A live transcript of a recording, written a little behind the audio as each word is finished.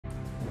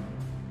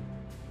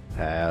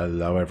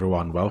Hello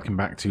everyone, welcome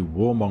back to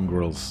War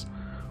Mongrels.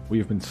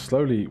 We've been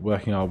slowly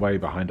working our way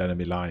behind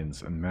enemy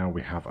lines and now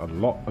we have a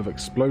lot of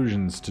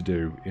explosions to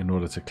do in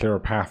order to clear a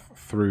path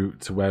through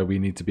to where we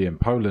need to be in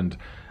Poland,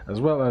 as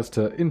well as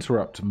to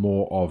interrupt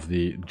more of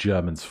the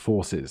Germans'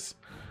 forces.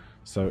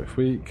 So if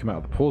we come out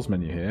of the pause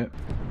menu here,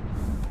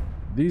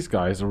 these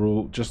guys are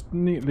all just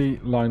neatly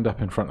lined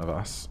up in front of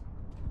us.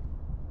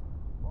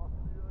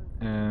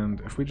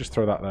 And if we just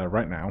throw that there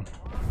right now,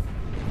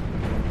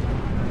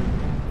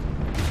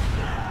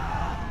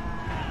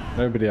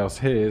 nobody else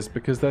hears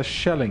because there's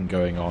shelling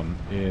going on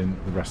in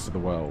the rest of the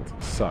world.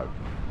 So,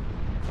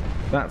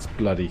 that's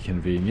bloody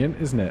convenient,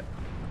 isn't it?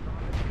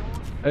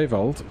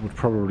 Avold would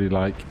probably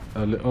like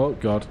a little... Oh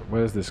god,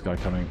 where's this guy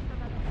coming?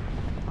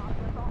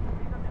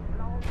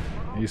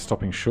 He's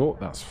stopping short,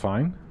 that's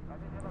fine.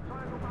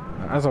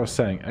 As I was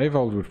saying,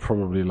 Avold would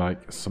probably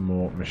like some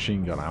more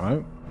machine gun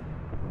ammo.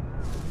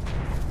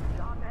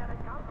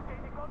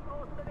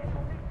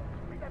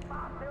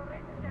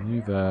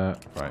 You there.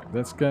 Right,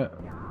 let's get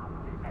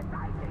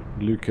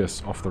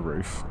Lucas off the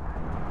roof.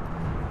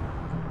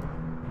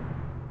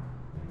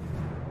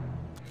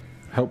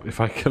 Help if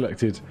I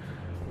collected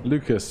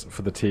Lucas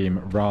for the team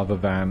rather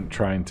than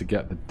trying to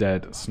get the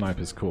dead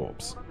sniper's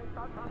corpse.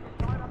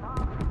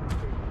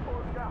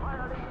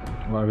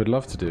 What I would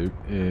love to do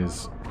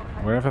is,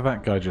 wherever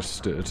that guy just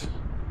stood,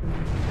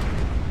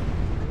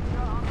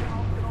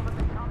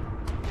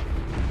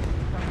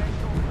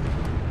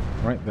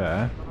 right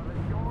there,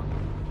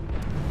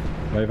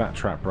 lay that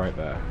trap right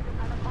there.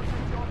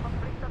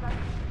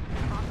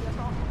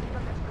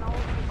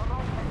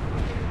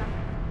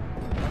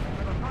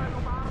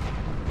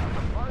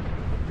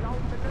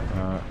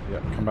 Yeah,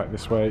 come back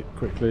this way,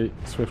 quickly,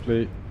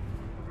 swiftly.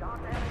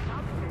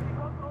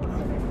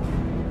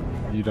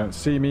 You don't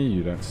see me,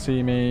 you don't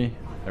see me.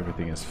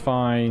 Everything is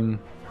fine.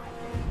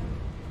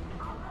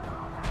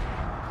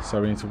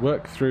 So we need to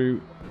work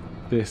through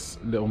this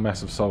little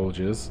mess of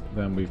soldiers.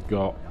 Then we've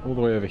got all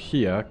the way over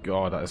here,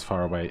 god that is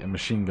far away, a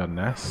machine gun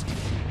nest.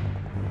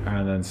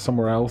 And then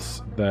somewhere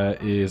else there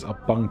is a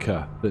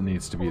bunker that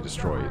needs to be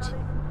destroyed.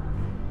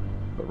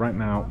 But right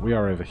now we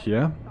are over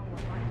here.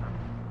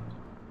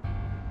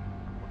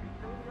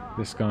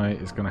 This guy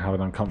is going to have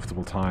an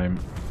uncomfortable time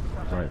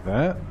right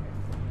there.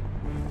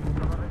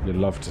 You'd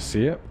love to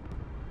see it.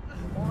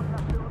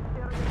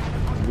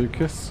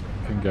 Lucas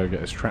can go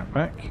get his trap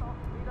back.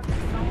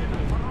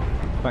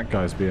 That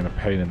guy's being a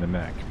pain in the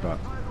neck, but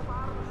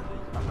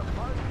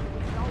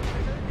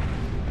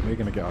we're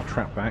going to get our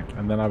trap back.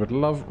 And then I would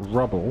love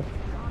Rubble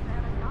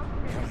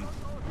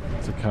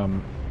to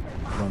come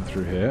run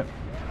through here,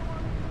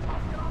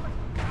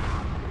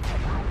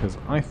 because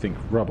I think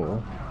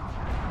Rubble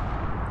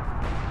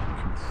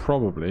can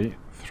probably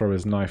throw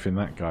his knife in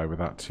that guy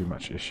without too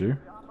much issue.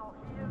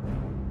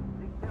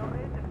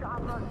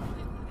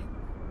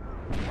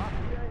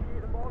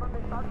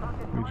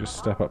 We just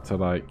step up to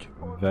like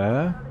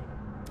there.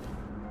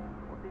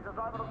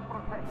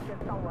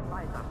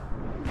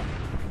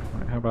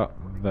 Right, how about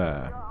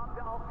there?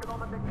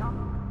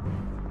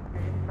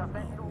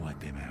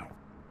 Wipe him out.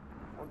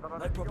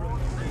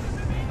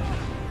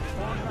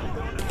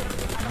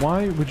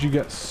 Why would you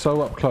get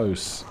so up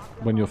close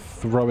when you're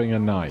throwing a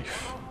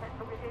knife?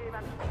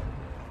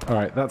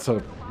 Alright, that's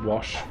a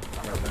wash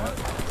right there.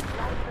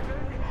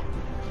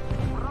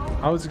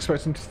 I was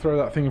expecting to throw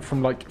that thing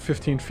from like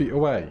 15 feet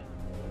away.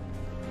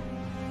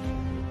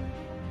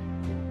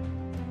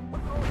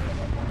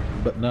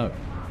 But no.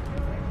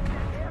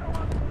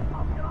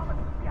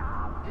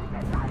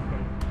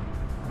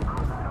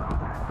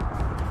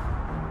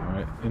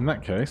 Alright, in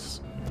that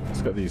case,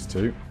 let's get these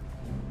two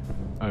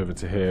over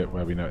to here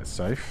where we know it's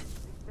safe.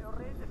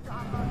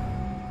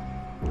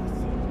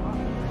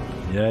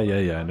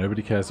 Yeah,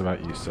 nobody cares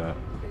about you, sir.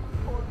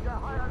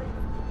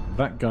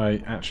 That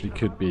guy actually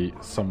could be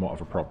somewhat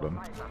of a problem.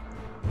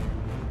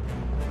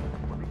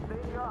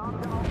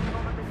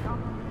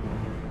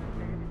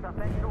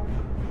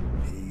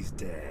 He's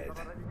dead.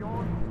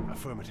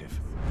 Affirmative.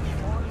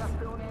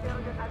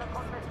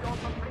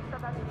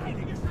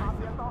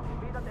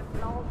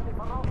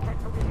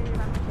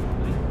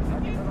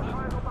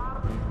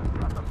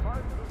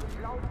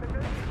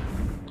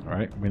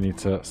 Alright, we need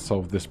to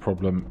solve this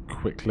problem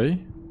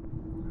quickly.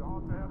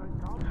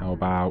 How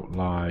about,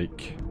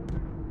 like,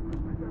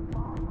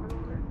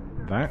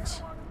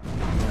 that?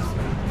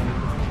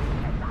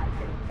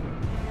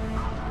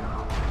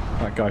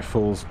 That guy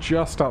falls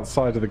just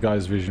outside of the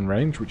guy's vision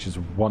range, which is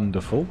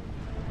wonderful.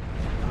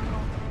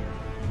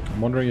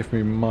 I'm wondering if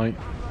we might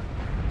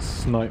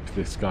snipe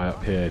this guy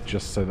up here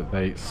just so that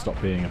they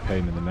stop being a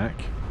pain in the neck.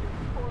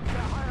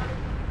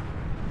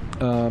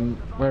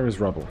 Where is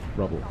Rubble?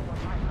 Rubble.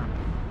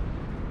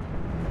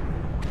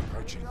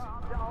 Approaching.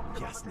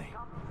 Jasny.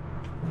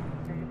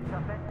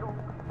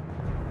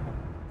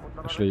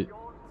 Actually,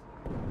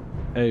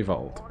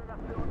 Avold.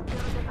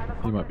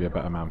 He might be a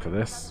better man for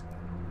this.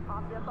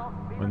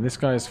 When this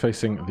guy is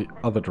facing the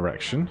other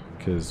direction,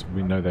 because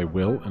we know they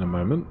will in a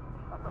moment,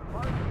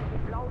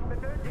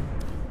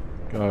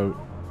 go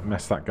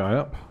mess that guy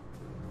up.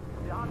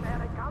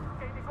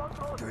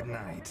 Good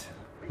night.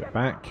 Get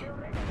back.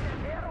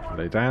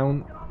 Lay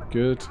down.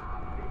 Good.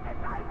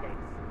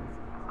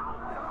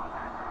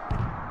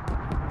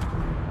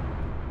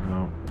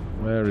 Now,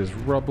 where is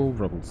Rubble?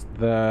 Rubble's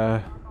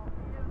there.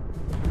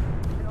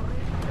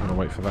 I'm going to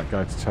wait for that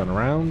guy to turn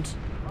around.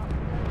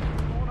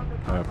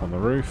 Guy up on the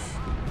roof.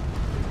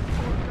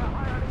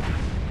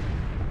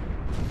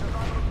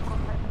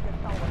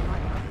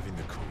 Moving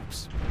the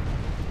corpse.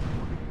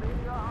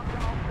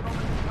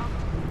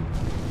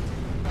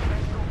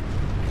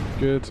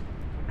 Good.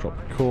 Drop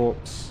the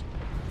corpse.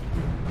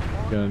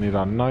 Gonna need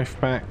our knife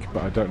back,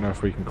 but I don't know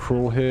if we can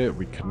crawl here.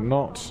 We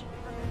cannot.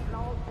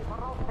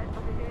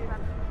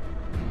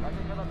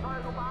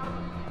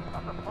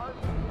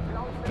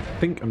 I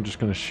think I'm just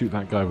gonna shoot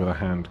that guy with a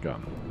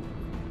handgun.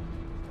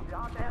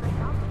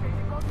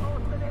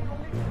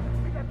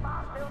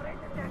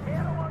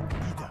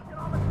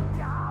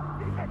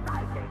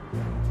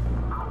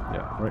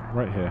 Yeah,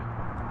 right here.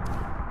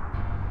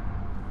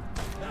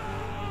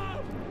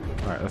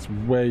 Alright, that's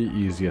way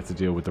easier to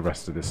deal with the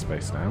rest of this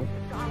space now.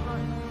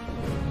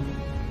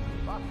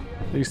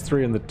 These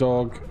three and the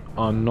dog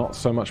are not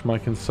so much my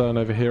concern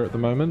over here at the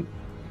moment.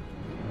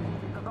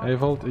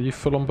 Avold, are you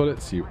full on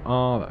bullets? You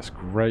are, that's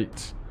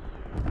great.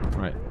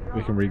 Right,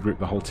 we can regroup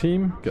the whole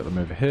team, get them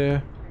over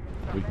here.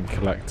 We can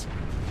collect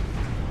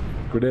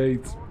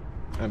grenades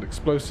and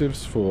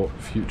explosives for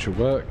future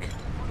work.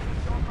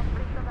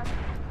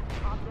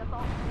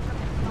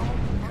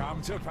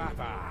 Come to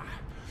Papa.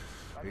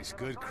 It's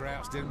good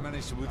Kraus didn't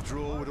manage to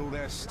withdraw with all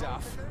their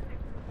stuff.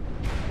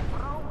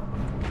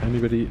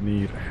 Anybody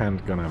need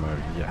handgun ammo?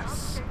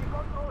 Yes.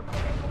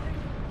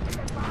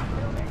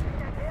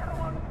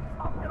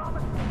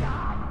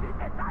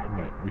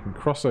 Right, we can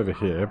cross over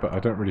here, but I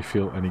don't really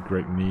feel any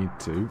great need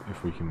to.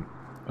 If we can...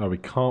 Oh, we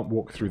can't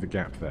walk through the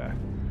gap there.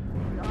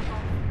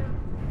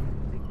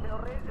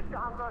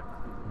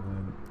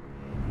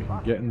 We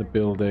can get in the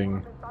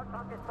building.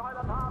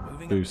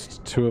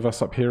 Boost two of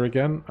us up here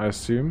again, I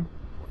assume.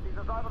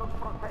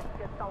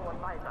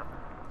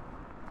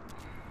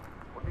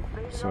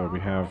 So we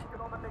have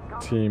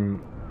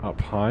team up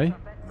high.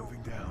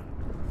 Moving down.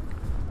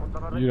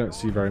 You don't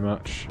see very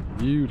much.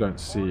 You don't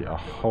see a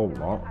whole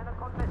lot.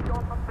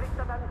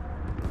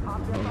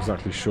 Not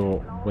exactly sure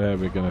where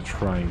we're going to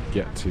try and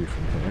get to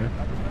from here.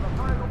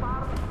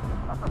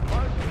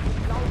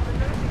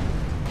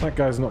 That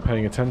guy's not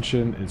paying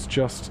attention. It's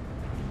just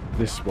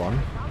this one.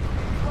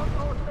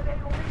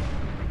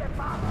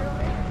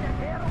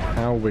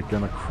 How we're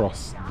going to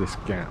cross this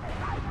gap,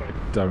 I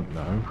don't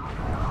know.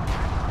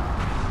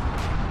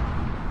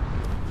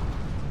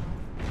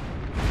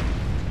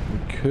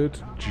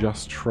 Could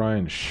just try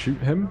and shoot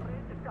him.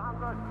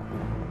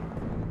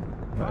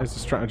 That is a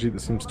strategy that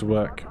seems to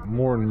work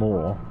more and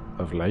more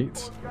of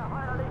late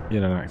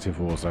in an active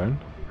war zone.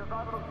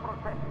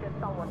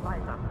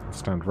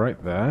 Stand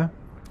right there.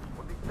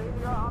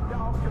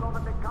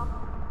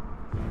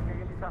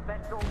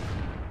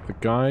 The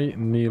guy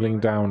kneeling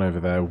down over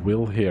there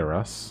will hear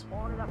us.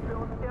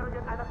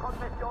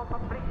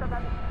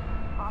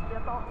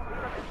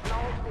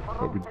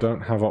 But we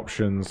don't have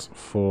options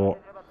for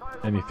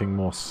anything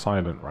more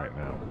silent right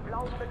now.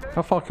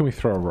 How far can we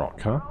throw a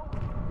rock, huh?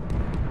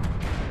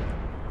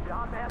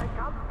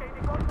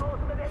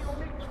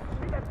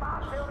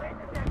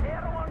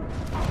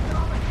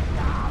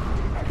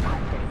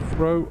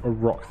 Throw a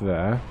rock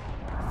there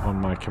on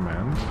my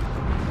command.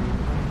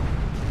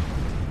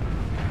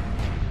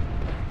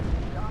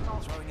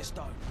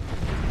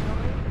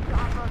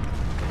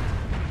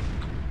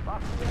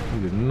 He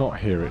did not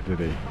hear it, did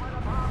he?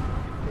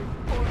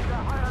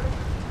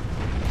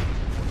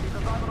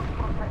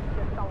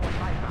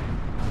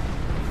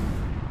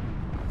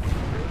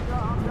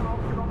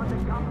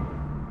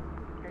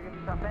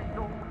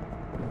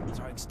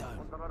 Throwing stone.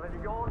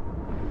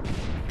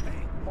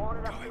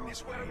 Going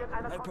this way.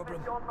 No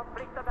problem.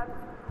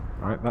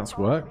 Right, that's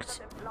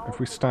worked. If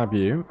we stab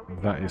you,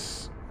 that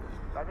is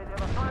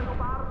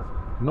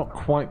not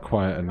quite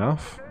quiet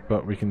enough,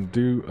 but we can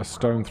do a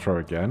stone throw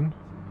again.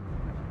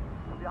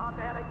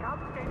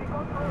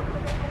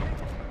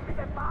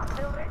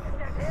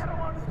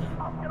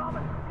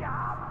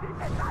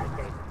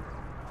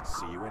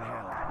 See you in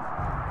hell.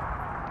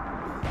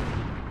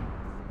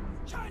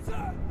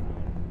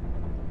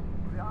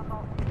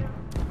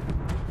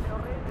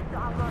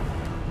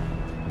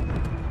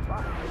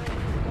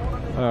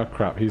 Oh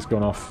crap, he's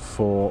gone off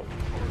for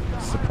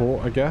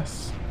support, I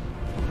guess.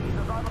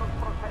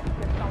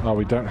 Oh,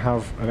 we don't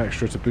have an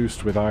extra to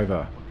boost with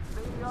either.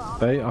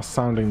 They are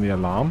sounding the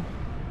alarm.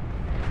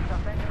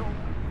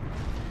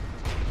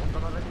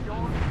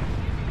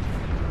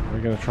 We're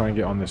going to try and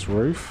get on this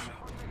roof.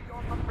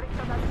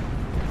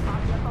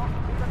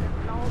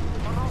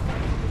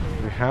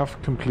 We have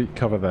complete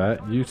cover there.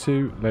 You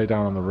two lay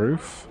down on the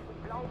roof.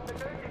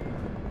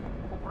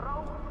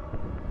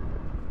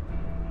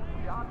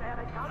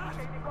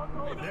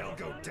 They'll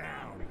go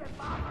down.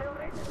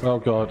 Oh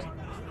god.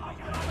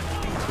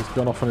 He's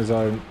gone off on his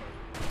own.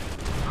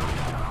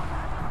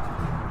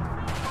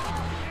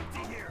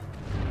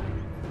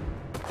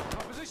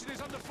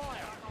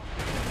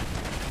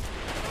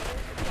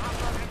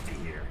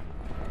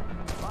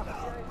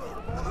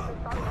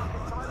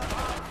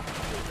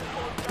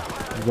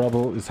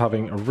 Rubble is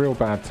having a real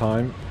bad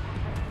time.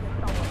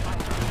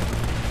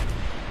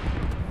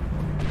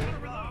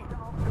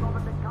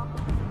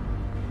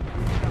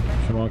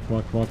 Come on, come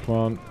on, come on, come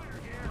on.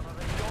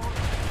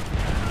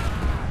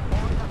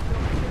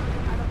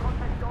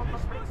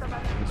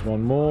 There's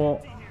one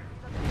more.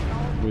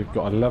 We've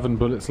got 11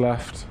 bullets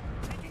left.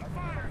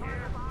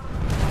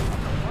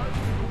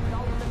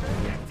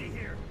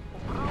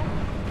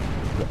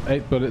 We've got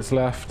 8 bullets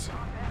left.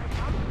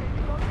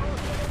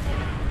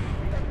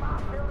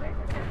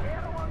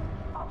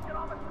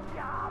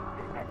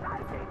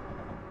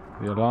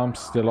 The alarm's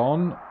still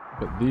on,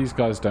 but these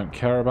guys don't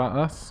care about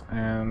us,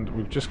 and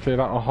we've just cleared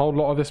out a whole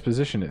lot of this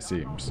position, it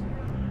seems.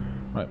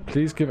 Right,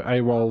 please give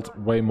Awald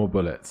way more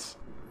bullets.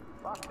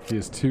 He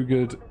is too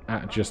good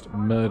at just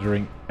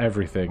murdering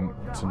everything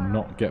to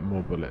not get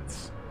more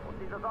bullets.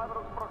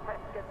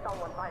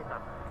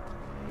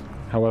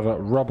 However,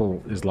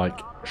 Rubble is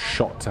like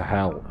shot to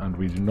hell, and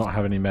we do not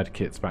have any med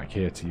kits back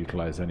here to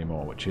utilize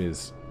anymore, which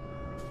is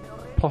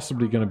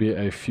possibly going to be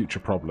a future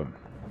problem.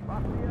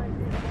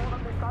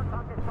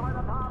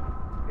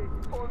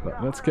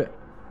 But let's get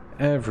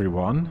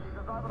everyone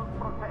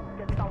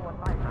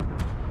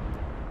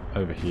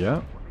over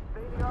here.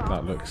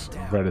 That looks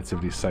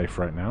relatively safe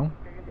right now.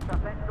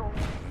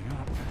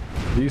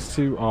 These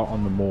two are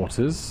on the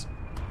mortars.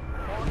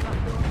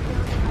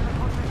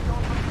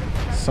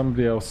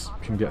 Somebody else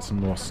can get some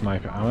more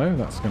sniper ammo.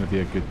 That's going to be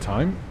a good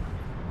time.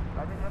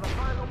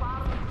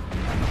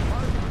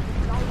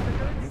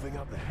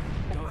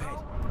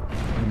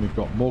 And we've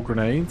got more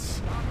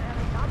grenades,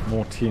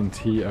 more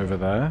TNT over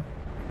there.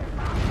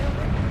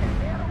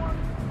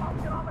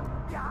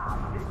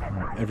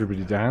 Right,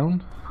 everybody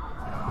down.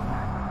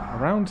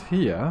 Around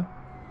here,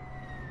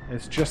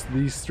 it's just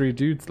these 3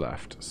 dudes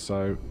left,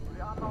 so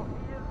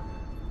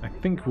I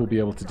think we'll be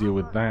able to deal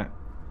with that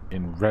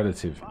in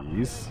relative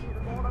ease.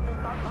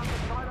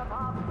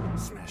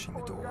 Smashing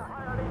the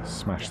door.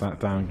 Smash that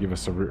down, give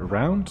us a route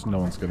around. No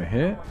one's going to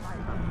hear.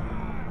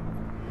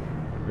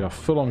 We are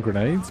full on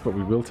grenades, but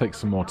we will take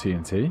some more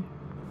TNT.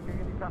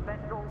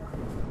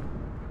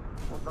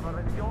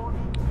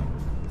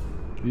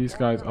 These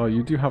guys... Oh,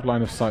 you do have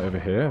line of sight over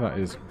here. That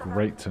is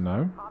great to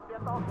know.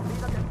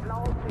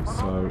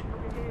 So,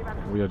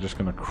 we are just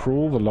going to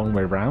crawl the long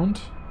way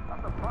round.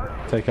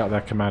 Take out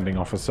their commanding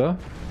officer.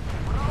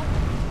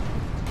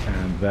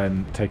 And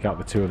then take out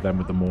the 2 of them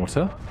with the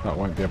mortar. That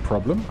won't be a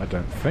problem, I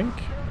don't think.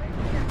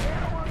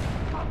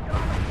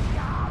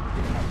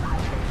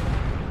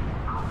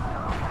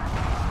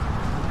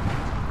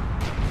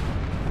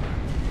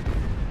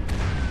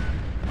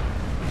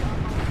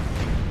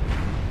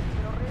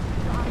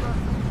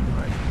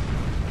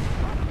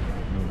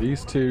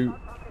 These 2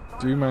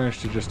 do manage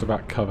to just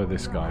about cover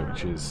this guy,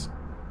 which is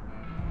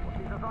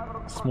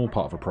a small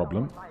part of a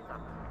problem.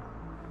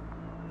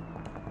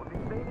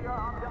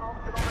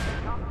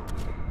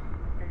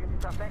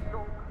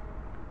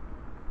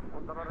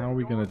 How are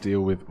we going to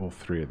deal with all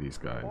 3 of these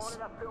guys?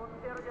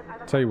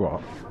 Tell you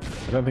what,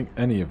 I don't think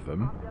any of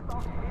them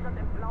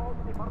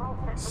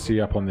see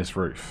up on this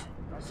roof.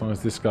 As long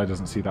as this guy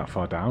doesn't see that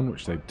far down,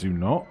 which they do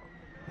not.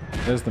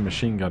 There's the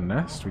machine gun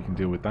nest. We can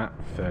deal with that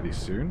fairly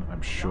soon,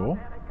 I'm sure.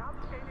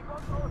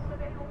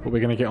 But we're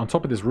going to get on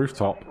top of this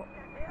rooftop.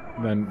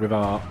 Then with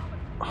our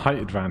height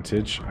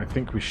advantage, I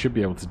think we should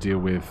be able to deal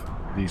with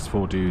these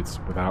 4 dudes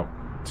without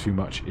too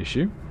much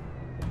issue.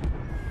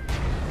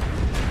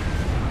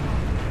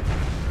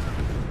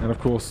 And of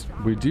course,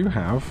 we do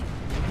have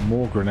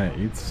more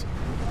grenades.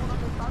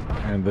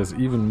 And there's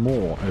even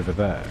more over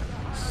there.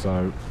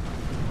 So...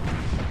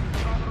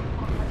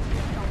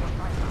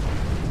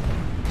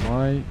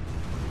 There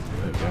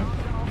we go.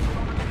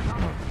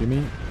 Oh, give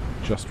me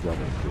just rubble,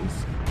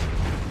 please.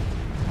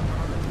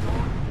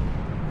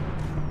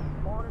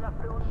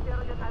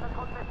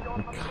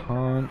 We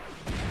can't...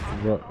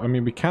 I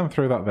mean, we can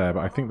throw that there,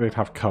 but I think they'd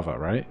have cover,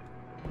 right?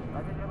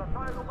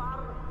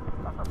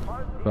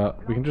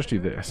 But we can just do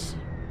this.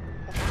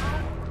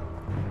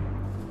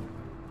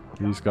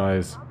 These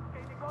guys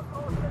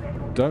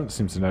don't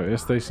seem to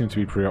notice. They seem to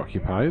be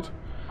preoccupied,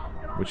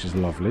 which is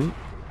lovely.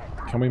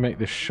 Can we make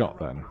this shot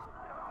then?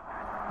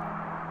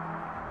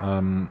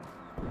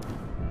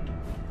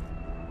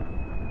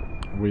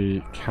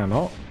 We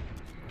cannot.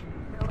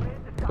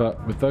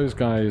 But with those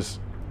guys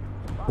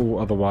all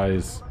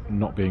otherwise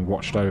not being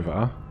watched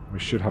over, we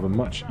should have a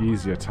much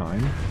easier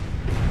time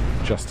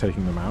just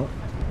taking them out.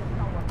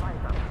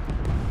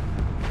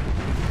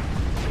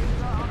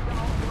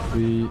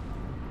 We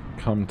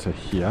come to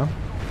here.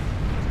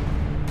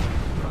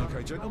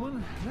 Okay,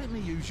 gentlemen, let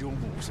me use your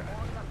mortar.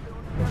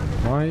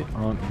 Why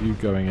aren't you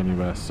going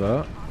anywhere,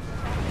 sir?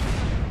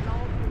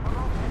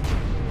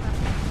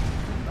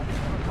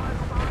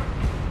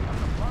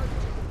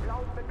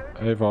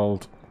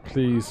 Ewald,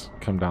 please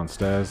come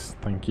downstairs.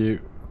 Thank you.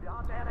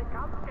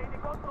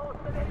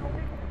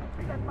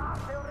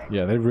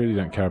 Yeah, they really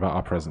don't care about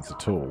our presence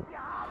at all.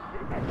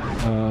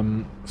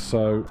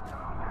 So,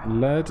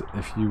 Led,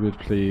 if you would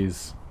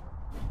please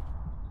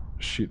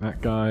shoot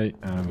that guy,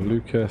 and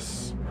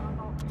Lucas,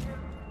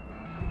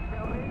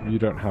 You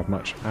don't have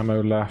much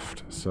ammo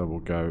left, so we'll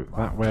go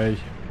that way.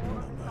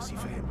 No mercy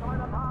for him.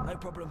 No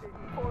problem.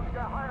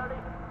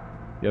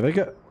 Yeah, they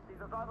get...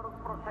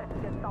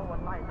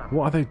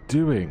 What are they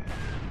doing?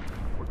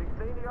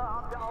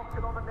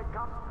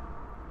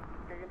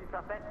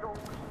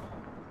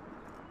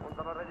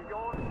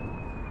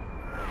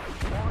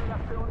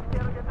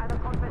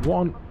 What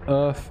on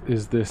earth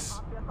is this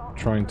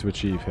trying to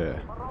achieve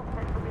here?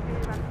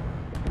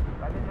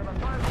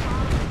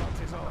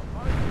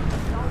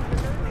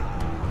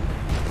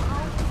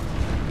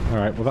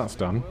 Alright, well that's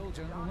done.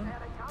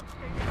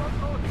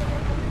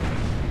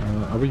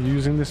 Are we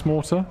using this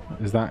mortar?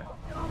 Is that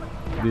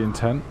the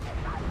intent?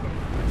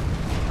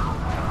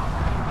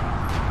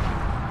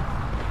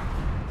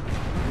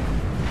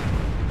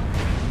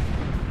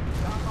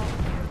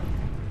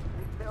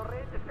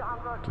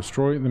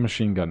 Destroy the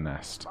machine gun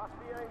nest.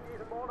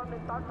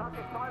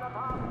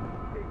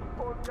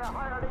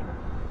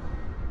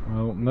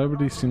 Well,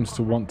 nobody seems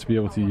to want to be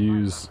able to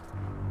use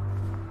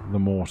the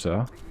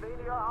mortar.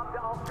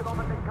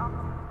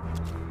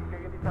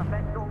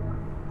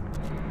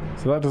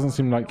 So that doesn't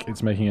seem like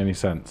it's making any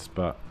sense,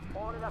 but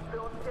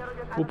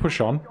we'll push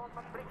on.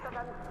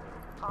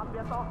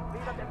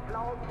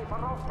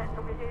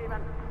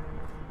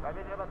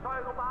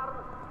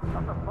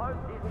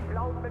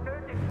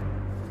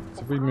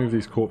 So if we move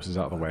these corpses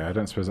out of the way, I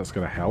don't suppose that's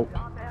going to help.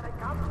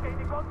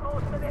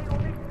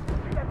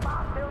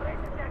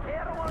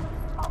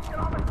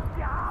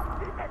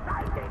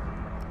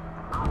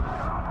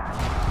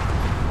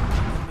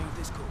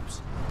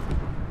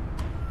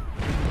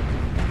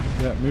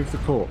 Yeah, move the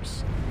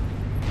corpse.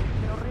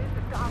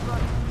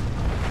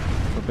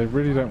 But they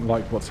really don't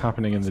like what's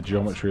happening in the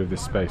geometry of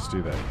this space,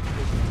 do they?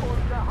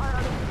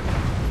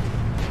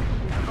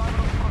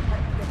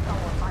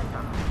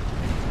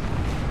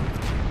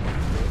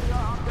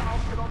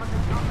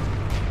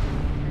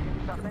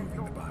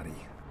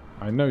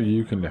 I know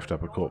you can lift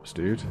up a corpse,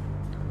 dude.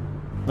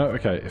 No,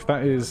 okay, if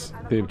that is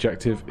the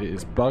objective, it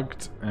is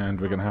bugged, and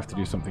we're going to have to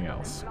do something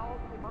else.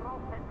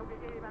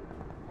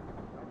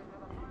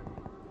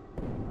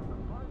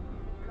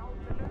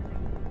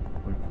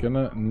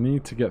 Gonna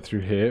need to get through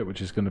here, which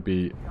is going to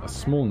be a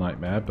small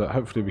nightmare, but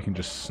hopefully we can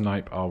just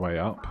snipe our way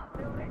up.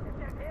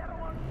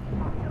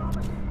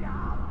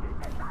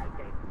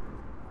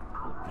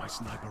 My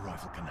sniper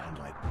rifle can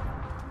handle it.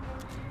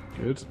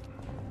 Good.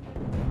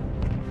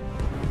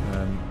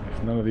 And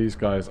if none of these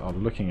guys are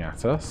looking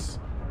at us,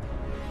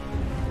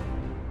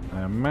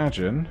 I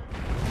imagine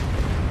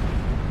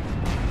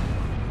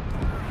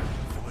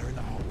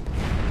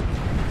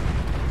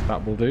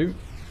that will do.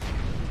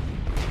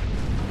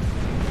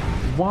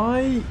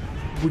 Why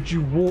would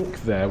you walk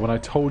there when I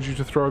told you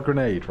to throw a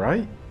grenade,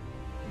 right?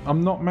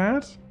 I'm not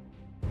mad.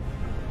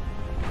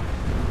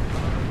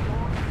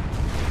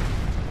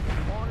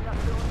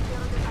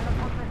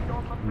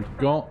 We've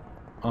got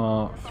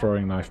our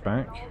throwing knife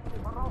back.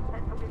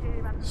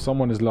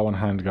 Someone is low on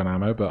handgun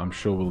ammo, but I'm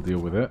sure we'll deal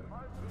with it.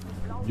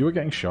 You were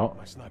getting shot.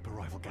 My sniper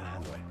rifle can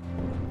handle it.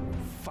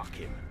 Fuck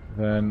him.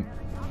 Then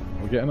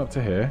we're getting up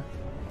to here.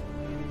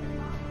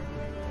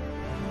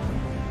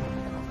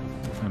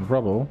 And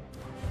Rubble,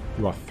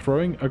 you are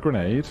throwing a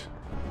grenade.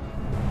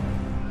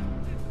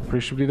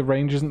 Appreciably the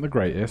range isn't the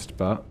greatest,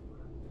 but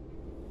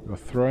you are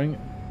throwing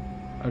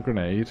a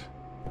grenade.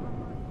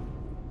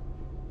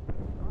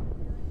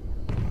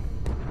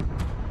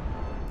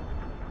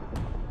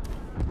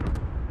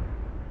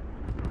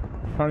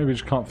 Apparently we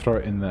just can't throw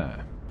it in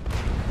there.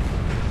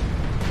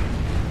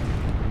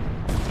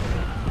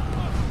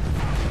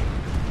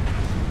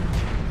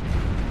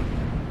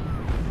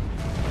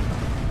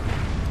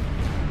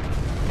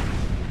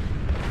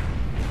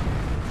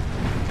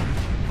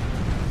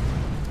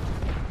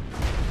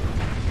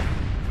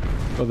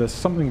 But there's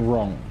something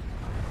wrong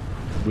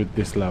with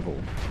this level.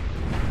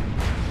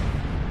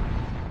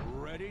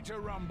 Ready to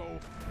rumble.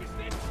 Is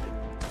this?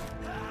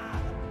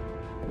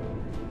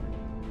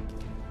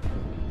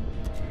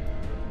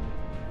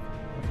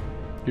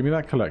 Give me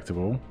that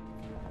collectible.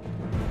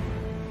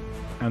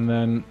 And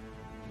then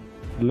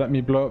let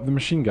me blow up the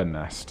machine gun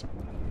nest.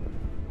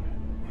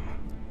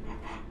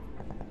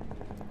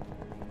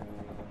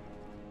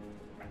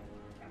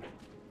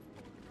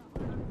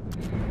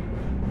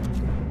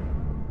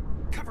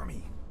 Cover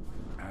me.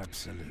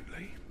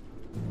 Absolutely.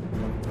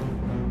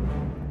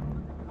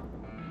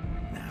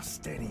 Now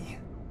steady.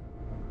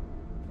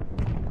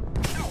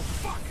 Oh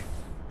fuck!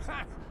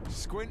 Ha!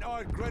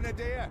 Squint-eyed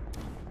grenadier.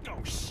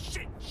 Oh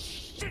shit!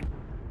 Shit!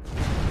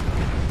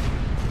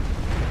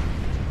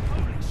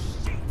 Holy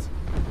shit!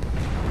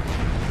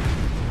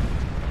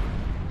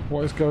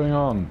 What is going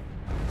on?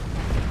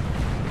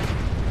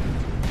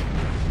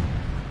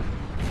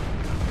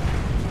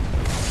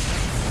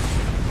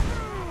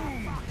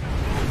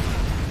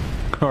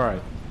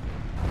 Alright.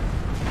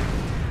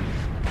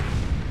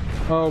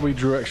 Oh, we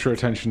drew extra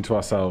attention to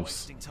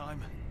ourselves.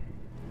 Time.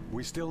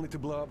 We still need to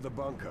blow up the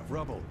bunker.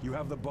 Rubble, you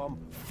have the bomb.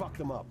 Fuck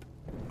them up.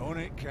 On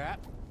it,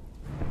 Cap.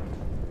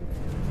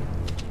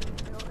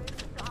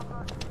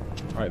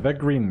 Alright, they're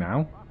green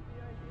now.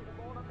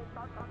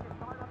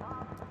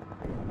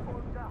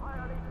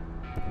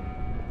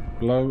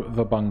 Blow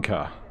the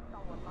bunker.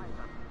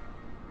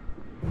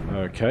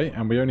 Okay,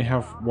 and we only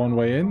have one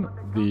way in,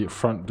 the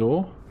front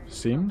door,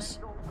 seems.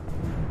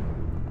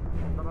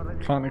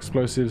 Plant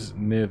explosives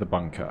near the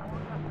bunker.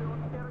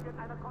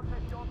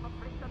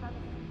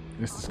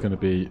 This is going to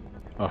be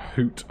a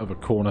hoot of a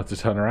corner to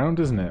turn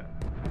around, isn't it?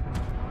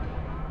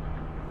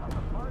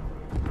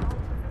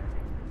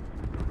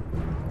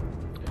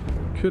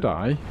 Could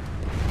I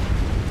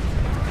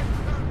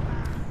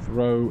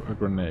throw a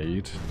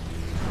grenade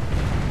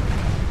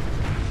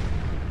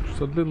just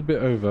a little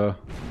bit over?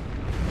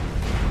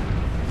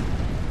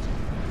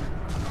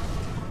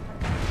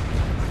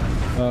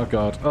 Oh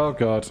god, oh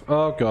god,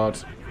 oh god.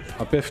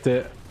 I biffed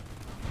it.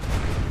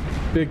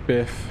 Big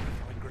biff.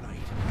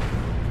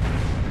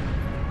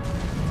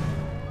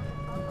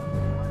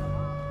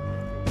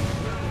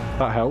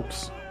 That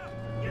helps.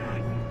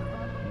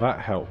 That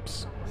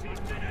helps.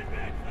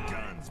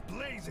 Guns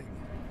blazing.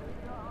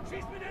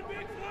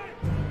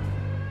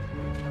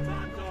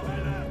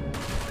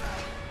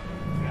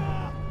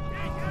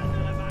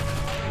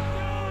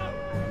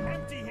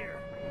 Empty here.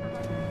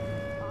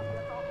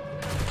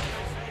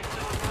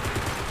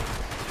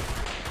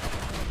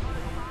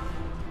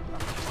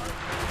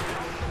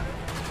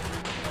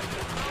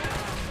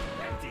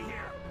 Empty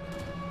here.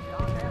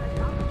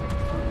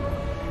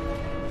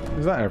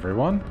 Is that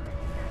everyone?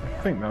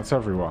 I think that's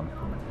everyone.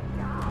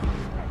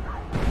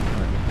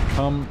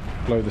 Come,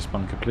 blow this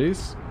bunker,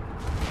 please.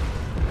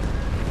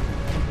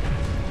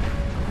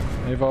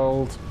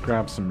 Evolved,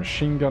 grab some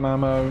machine gun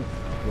ammo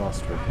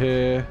whilst we're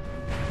here.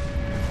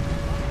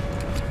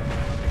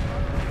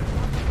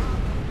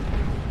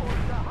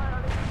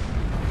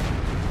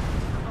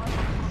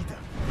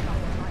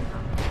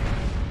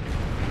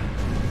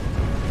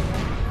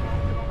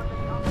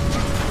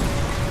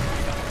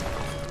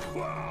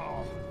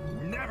 Whoa!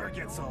 Never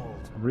gets old.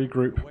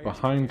 Regroup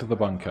behind the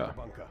bunker.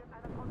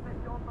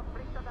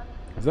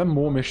 Is there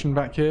more mission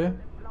back here?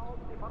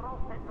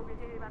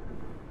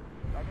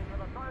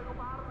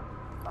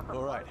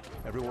 Alright,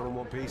 everyone in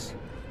one piece?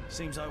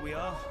 Seems like we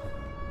are.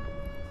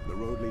 The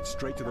road leads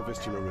straight to the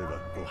Vistula River.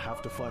 We'll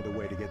have to find a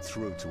way to get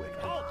through to it.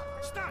 Halt!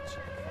 Stać!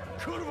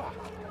 Kurwa!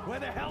 Where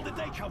the hell did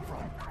they come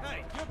from?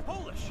 Hey, you're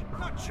Polish,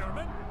 not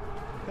German.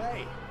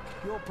 Hey,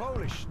 you're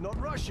Polish, not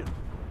Russian.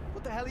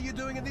 What the hell are you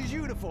doing in these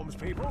uniforms,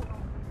 people?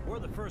 We're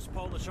the 1st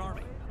Polish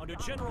Army, under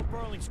General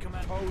Burling's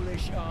command.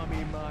 Polish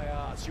army, my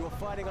ass. You're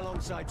fighting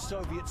alongside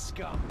Soviet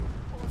scum.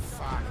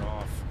 Fuck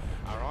off.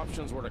 Our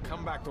options were to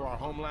come back to our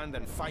homeland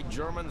and fight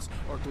Germans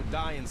or to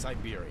die in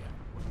Siberia.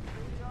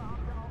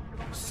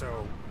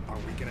 So, are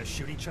we gonna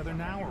shoot each other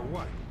now or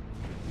what?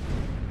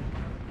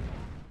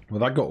 Well,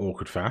 that got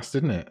awkward fast,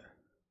 didn't it?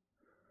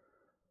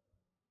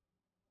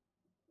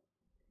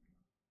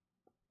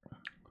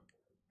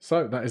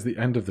 So, that is the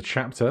end of the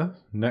chapter.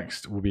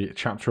 Next will be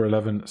Chapter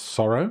 11,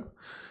 Sorrow.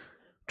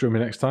 Join me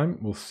next time.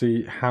 We'll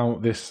see how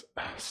this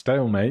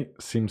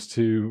stalemate seems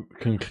to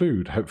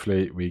conclude.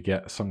 Hopefully we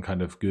get some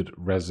kind of good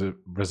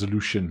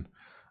resolution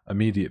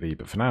immediately.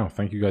 But for now,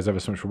 thank you guys ever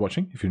so much for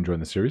watching. If you're enjoying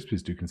the series,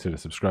 please do consider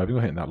subscribing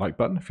or hitting that like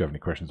button. If you have any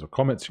questions or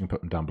comments, you can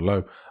put them down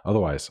below.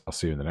 Otherwise, I'll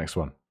see you in the next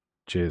one.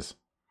 Cheers.